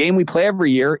 The game we play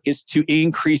every year is to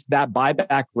increase that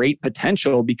buyback rate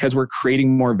potential because we're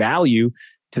creating more value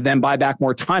to then buy back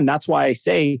more time. That's why I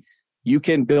say you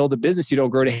can build a business you don't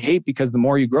grow to hate, because the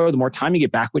more you grow, the more time you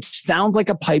get back, which sounds like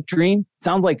a pipe dream.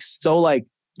 Sounds like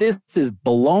this is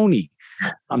baloney.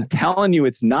 I'm telling you,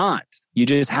 it's not. You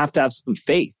just have to have some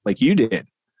faith like you did.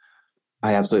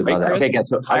 I absolutely love that. Chris? Okay, guys.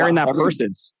 So hiring that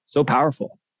person's so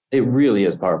powerful. It really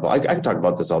is powerful. I could talk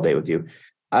about this all day with you.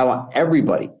 I want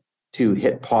everybody to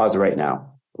hit pause right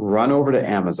now, run over to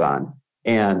Amazon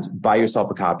and buy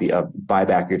yourself a copy of Buy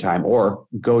Back Your Time, or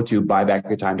go to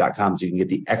buybackyourtime.com so you can get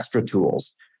the extra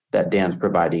tools that Dan's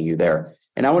providing you there.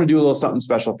 And I want to do a little something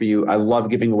special for you. I love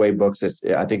giving away books.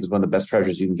 I think it's one of the best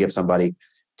treasures you can give somebody.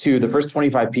 To the first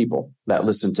 25 people that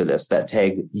listen to this, that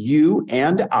tag you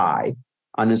and I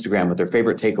on Instagram with their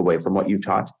favorite takeaway from what you've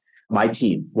taught, my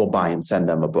team will buy and send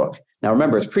them a book. Now,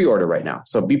 remember, it's pre-order right now.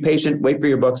 So be patient, wait for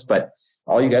your books. But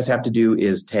all you guys have to do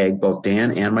is tag both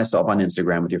Dan and myself on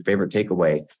Instagram with your favorite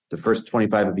takeaway. The first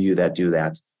 25 of you that do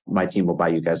that, my team will buy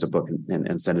you guys a book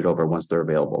and send it over once they're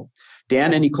available.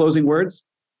 Dan, any closing words?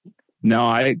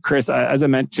 No, Chris, as I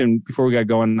mentioned before we got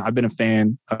going, I've been a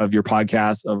fan of your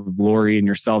podcast, of Lori and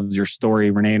yourselves, your story.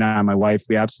 Renee and I, my wife,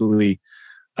 we absolutely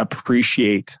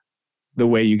appreciate the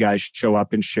way you guys show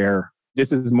up and share.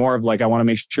 This is more of like, I want to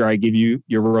make sure I give you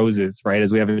your roses, right?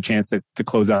 As we have a chance to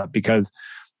close up, because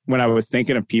when I was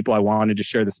thinking of people I wanted to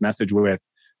share this message with,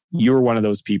 you were one of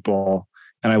those people.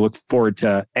 And I look forward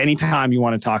to any time you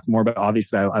want to talk more, but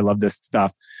obviously I love this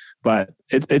stuff. But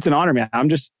it's an honor, man.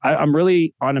 I'm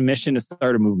really on a mission to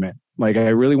start a movement. Like, I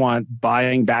really want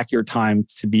Buying Back Your Time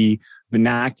to be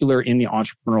vernacular in the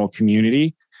entrepreneurial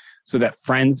community, so that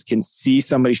friends can see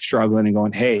somebody struggling and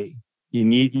going, hey, you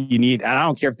need, and I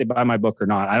don't care if they buy my book or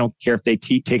not. I don't care if they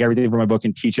take everything from my book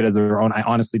and teach it as their own. I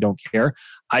honestly don't care.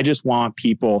 I just want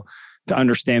people to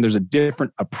understand there's a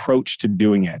different approach to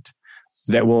doing it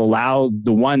that will allow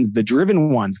the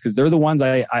driven ones, because they're the ones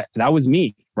that was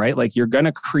me, right? Like, you're going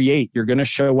to create, you're going to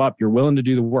show up, you're willing to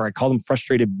do the work. I call them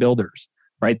frustrated builders,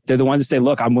 right? They're the ones that say,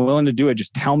 look, I'm willing to do it.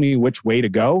 Just tell me which way to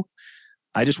go.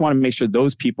 I just want to make sure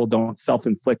those people don't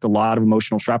self-inflict a lot of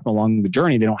emotional shrapnel along the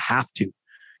journey. They don't have to,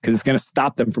 because it's going to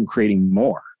stop them from creating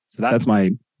more. So that's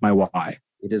my why.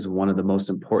 It is one of the most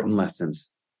important lessons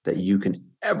that you can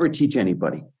ever teach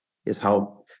anybody, is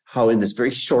how in this very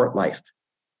short life,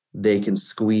 they can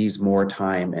squeeze more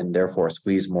time and therefore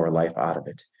squeeze more life out of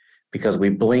it, because we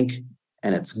blink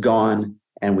and it's gone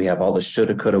and we have all the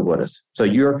shoulda, coulda, wouldas. So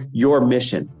your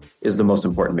mission is the most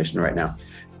important mission right now.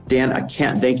 Dan, I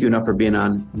can't thank you enough for being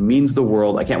on. It means the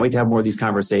world. I can't wait to have more of these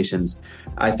conversations.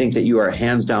 I think that you are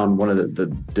hands down one of the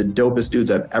dopest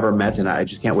dudes I've ever met, and I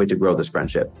just can't wait to grow this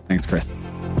friendship. Thanks, Chris.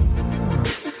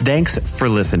 Thanks for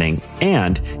listening.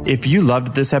 And if you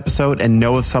loved this episode and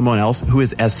know of someone else who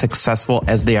is as successful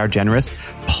as they are generous,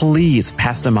 please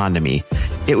pass them on to me.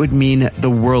 It would mean the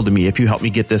world to me if you help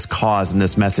me get this cause and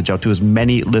this message out to as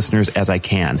many listeners as I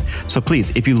can. So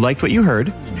please, if you liked what you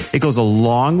heard, it goes a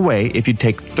long way if you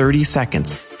take 30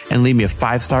 seconds and leave me a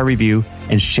 5-star review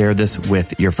and share this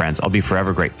with your friends. I'll be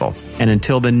forever grateful. And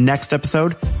until the next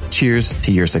episode, cheers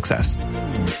to your success.